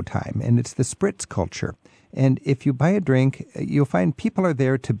aperitivo time, and it's the spritz culture. And if you buy a drink, you'll find people are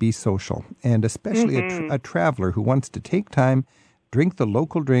there to be social, and especially a traveler who wants to take time, drink the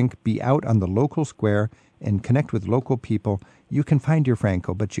local drink, be out on the local square, and connect with local people. You can find your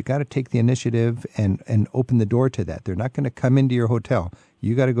Franco, but you got to take the initiative and open the door to that. They're not going to come into your hotel.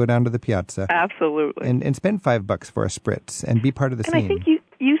 You got to go down to the piazza. Absolutely. And spend $5 for a spritz and be part of the scene. And I think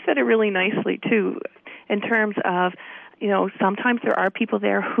you said it really nicely, too, in terms of, sometimes there are people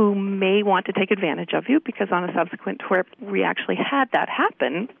there who may want to take advantage of you because on a subsequent trip, we actually had that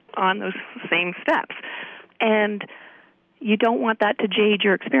happen on those same steps. And you don't want that to jade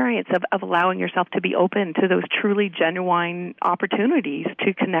your experience of allowing yourself to be open to those truly genuine opportunities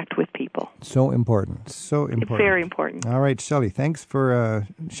to connect with people. So important. So important. It's very important. All right, Shelley, thanks for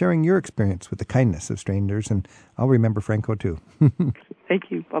sharing your experience with the kindness of strangers, and I'll remember Franco too.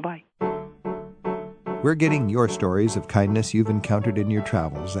 Thank you. Bye-bye. We're getting your stories of kindness you've encountered in your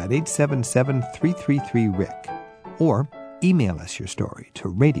travels at 877-333-RICK. Or email us your story to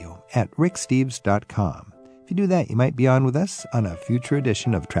radio@ricksteves.com. If you do that, you might be on with us on a future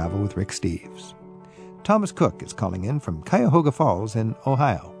edition of Travel with Rick Steves. Thomas Cook is calling in from Cuyahoga Falls in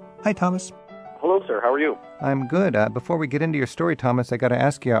Ohio. Hi, Thomas. Hello, sir. How are you? I'm good. Before we get into your story, Thomas, I got to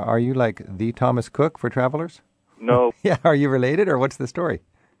ask you, are you like the Thomas Cook for travelers? No. Yeah, are you related, or what's the story?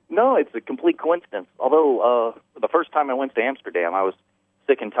 No, it's a complete coincidence. Although the first time I went to Amsterdam, I was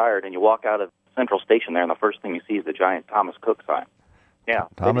sick and tired, and you walk out of Central Station there, and the first thing you see is the giant Thomas Cook sign. Yeah,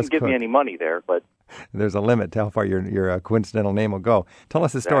 Thomas they didn't give me any money there, but... There's a limit to how far your coincidental name will go. Tell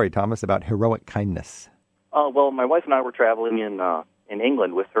us a story, Thomas, about heroic kindness. Well, my wife and I were traveling in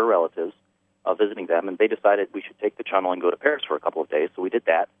England with her relatives, visiting them, and they decided we should take the Channel and go to Paris for a couple of days, so we did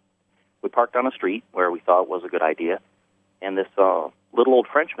that. We parked on a street where we thought was a good idea, and this little old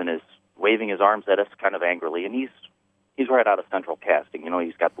Frenchman is waving his arms at us kind of angrily, and he's right out of Central Casting.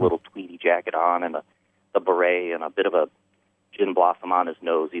 He's got the little tweedy jacket on and the beret and a bit of a gin blossom on his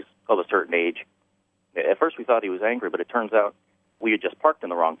nose. He's of a certain age. At first we thought he was angry, but it turns out we had just parked in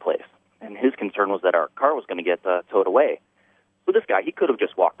the wrong place. And his concern was that our car was going to get towed away. So this guy, he could have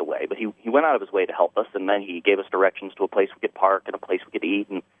just walked away, but he went out of his way to help us, and then he gave us directions to a place we could park and a place we could eat,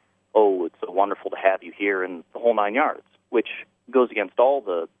 and, oh, it's so wonderful to have you here, and the whole 9 yards, which goes against all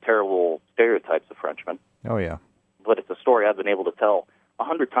the terrible stereotypes of Frenchmen. Oh, yeah. But it's a story I've been able to tell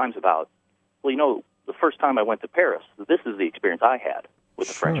 100 times about, the first time I went to Paris, this is the experience I had with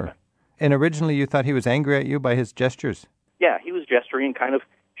a Frenchman. And originally you thought he was angry at you by his gestures? Yeah, he was gesturing and kind of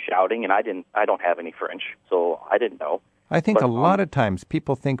shouting, and I don't have any French, so I didn't know. I think a lot of times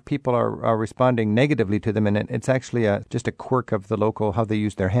people think people are responding negatively to them, and it's actually just a quirk of the local, how they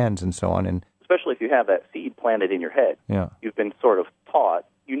use their hands and so on. And especially if you have that seed planted in your head. Yeah. You've been sort of taught,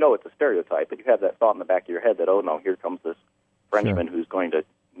 it's a stereotype, but you have that thought in the back of your head that, oh no, here comes this Frenchman who's going to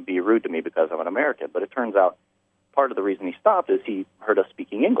be rude to me because I'm an American. But it turns out part of the reason he stopped is he heard us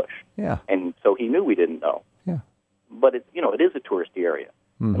speaking English. Yeah. And so he knew we didn't know. Yeah. But it is a touristy area.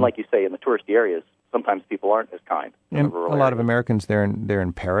 Mm-hmm. And like you say, in the touristy areas, sometimes people aren't as kind. And a lot of Americans, they're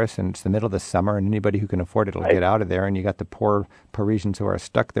in Paris, and it's the middle of the summer, and anybody who can afford it will get out of there. And you got the poor Parisians who are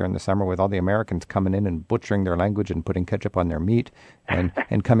stuck there in the summer with all the Americans coming in and butchering their language and putting ketchup on their meat, and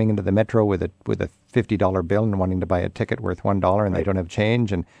coming into the metro with a $50 bill and wanting to buy a ticket worth $1, and they don't have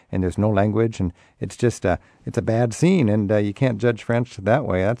change, and there's no language, and it's just it's a bad scene, and you can't judge French that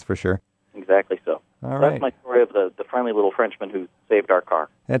way, that's for sure. Exactly so. All right. That's my story of the friendly little Frenchman who saved our car.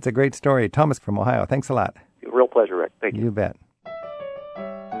 That's a great story. Thomas from Ohio, thanks a lot. Real pleasure, Rick. Thank you. You bet.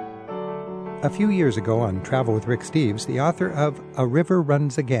 A few years ago on Travel with Rick Steves, the author of A River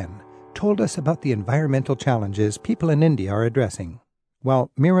Runs Again told us about the environmental challenges people in India are addressing.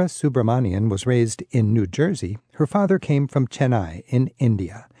 While Meera Subramanian was raised in New Jersey, her father came from Chennai in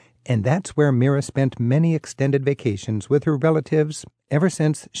India, and that's where Meera spent many extended vacations with her relatives ever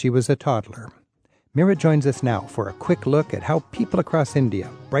since she was a toddler. Meera joins us now for a quick look at how people across India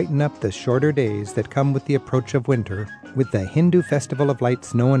brighten up the shorter days that come with the approach of winter with the Hindu festival of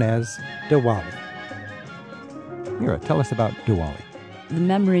lights known as Diwali. Meera, tell us about Diwali. The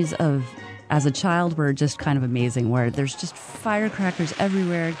memories of as a child were just kind of amazing, where there's just firecrackers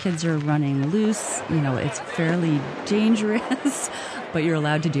everywhere, kids are running loose, it's fairly dangerous, but you're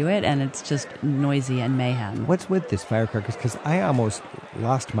allowed to do it, and it's just noisy and mayhem. What's with this firecrackers? Because I almost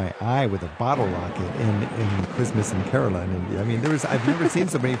lost my eye with a bottle rocket in Christmas in Kerala in India. I mean, I've never seen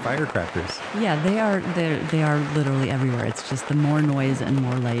so many firecrackers. Yeah, they are literally everywhere. It's just the more noise and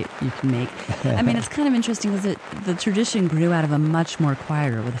more light you can make. I mean, it's kind of interesting because the tradition grew out of a much more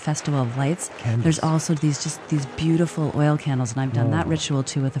quieter, with a festival of lights. Candles. There's also these beautiful oil candles, and I've done that ritual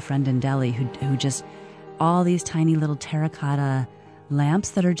too with a friend in Delhi who just all these tiny little terracotta lamps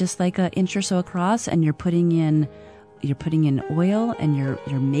that are just like an inch or so across, and you're putting in you're putting in oil and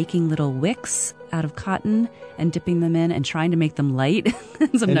you're making little wicks out of cotton and dipping them in and trying to make them light.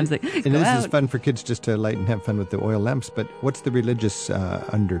 Sometimes they go and this out. is fun for kids just to light and have fun with the oil lamps. But what's the religious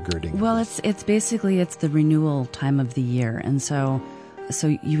undergirding? Well, it's basically the renewal time of the year, and so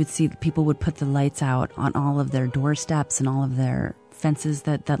you would see people would put the lights out on all of their doorsteps and all of their fences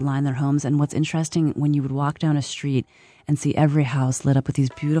that line their homes. And what's interesting, when you would walk down a street and see every house lit up with these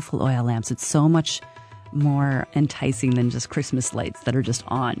beautiful oil lamps, it's so much more enticing than just Christmas lights that are just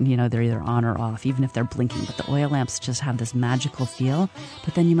on. They're either on or off, even if they're blinking. But the oil lamps just have this magical feel.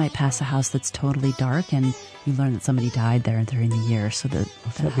 But then you might pass a house that's totally dark, and you learn that somebody died there during the year. So the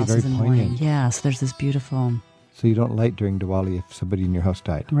house is in mourning. Yeah, so there's this beautiful... So you don't light during Diwali if somebody in your house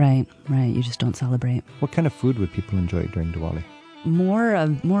died? Right. You just don't celebrate. What kind of food would people enjoy during Diwali? More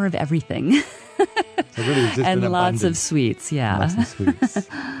of everything. So really just and an lots of sweets, yeah. Lots of sweets.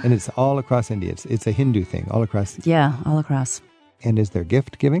 And it's all across India. It's a Hindu thing, all across. Yeah, all across. And is there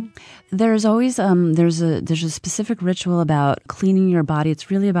gift giving? There's always there's a specific ritual about cleaning your body. It's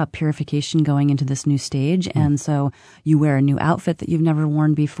really about purification going into this new stage. And so you wear a new outfit that you've never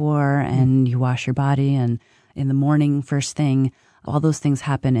worn before, and you wash your body. And in the morning, first thing, all those things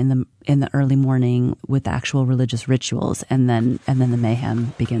happen in the early morning with actual religious rituals, and then the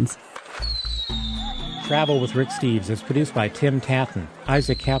mayhem begins. Travel with Rick Steves is produced by Tim Tatton,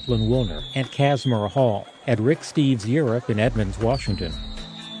 Isaac Kaplan-Woolner, and Casimir Hall at Rick Steves Europe in Edmonds, Washington.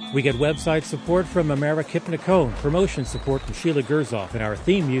 We get website support from Amara Kipnikone, promotion support from Sheila Gerzoff, and our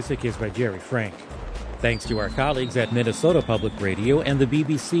theme music is by Jerry Frank. Thanks to our colleagues at Minnesota Public Radio and the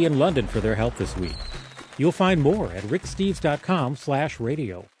BBC in London for their help this week. You'll find more at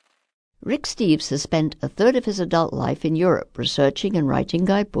ricksteves.com/radio. Rick Steves has spent a third of his adult life in Europe researching and writing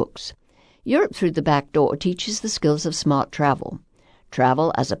guidebooks. Europe Through the Back Door teaches the skills of smart travel.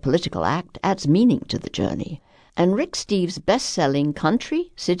 Travel as a political act adds meaning to the journey. And Rick Steves' best-selling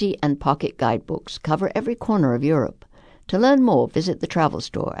country, city, and pocket guidebooks cover every corner of Europe. To learn more, visit the travel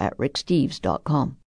store at ricksteves.com.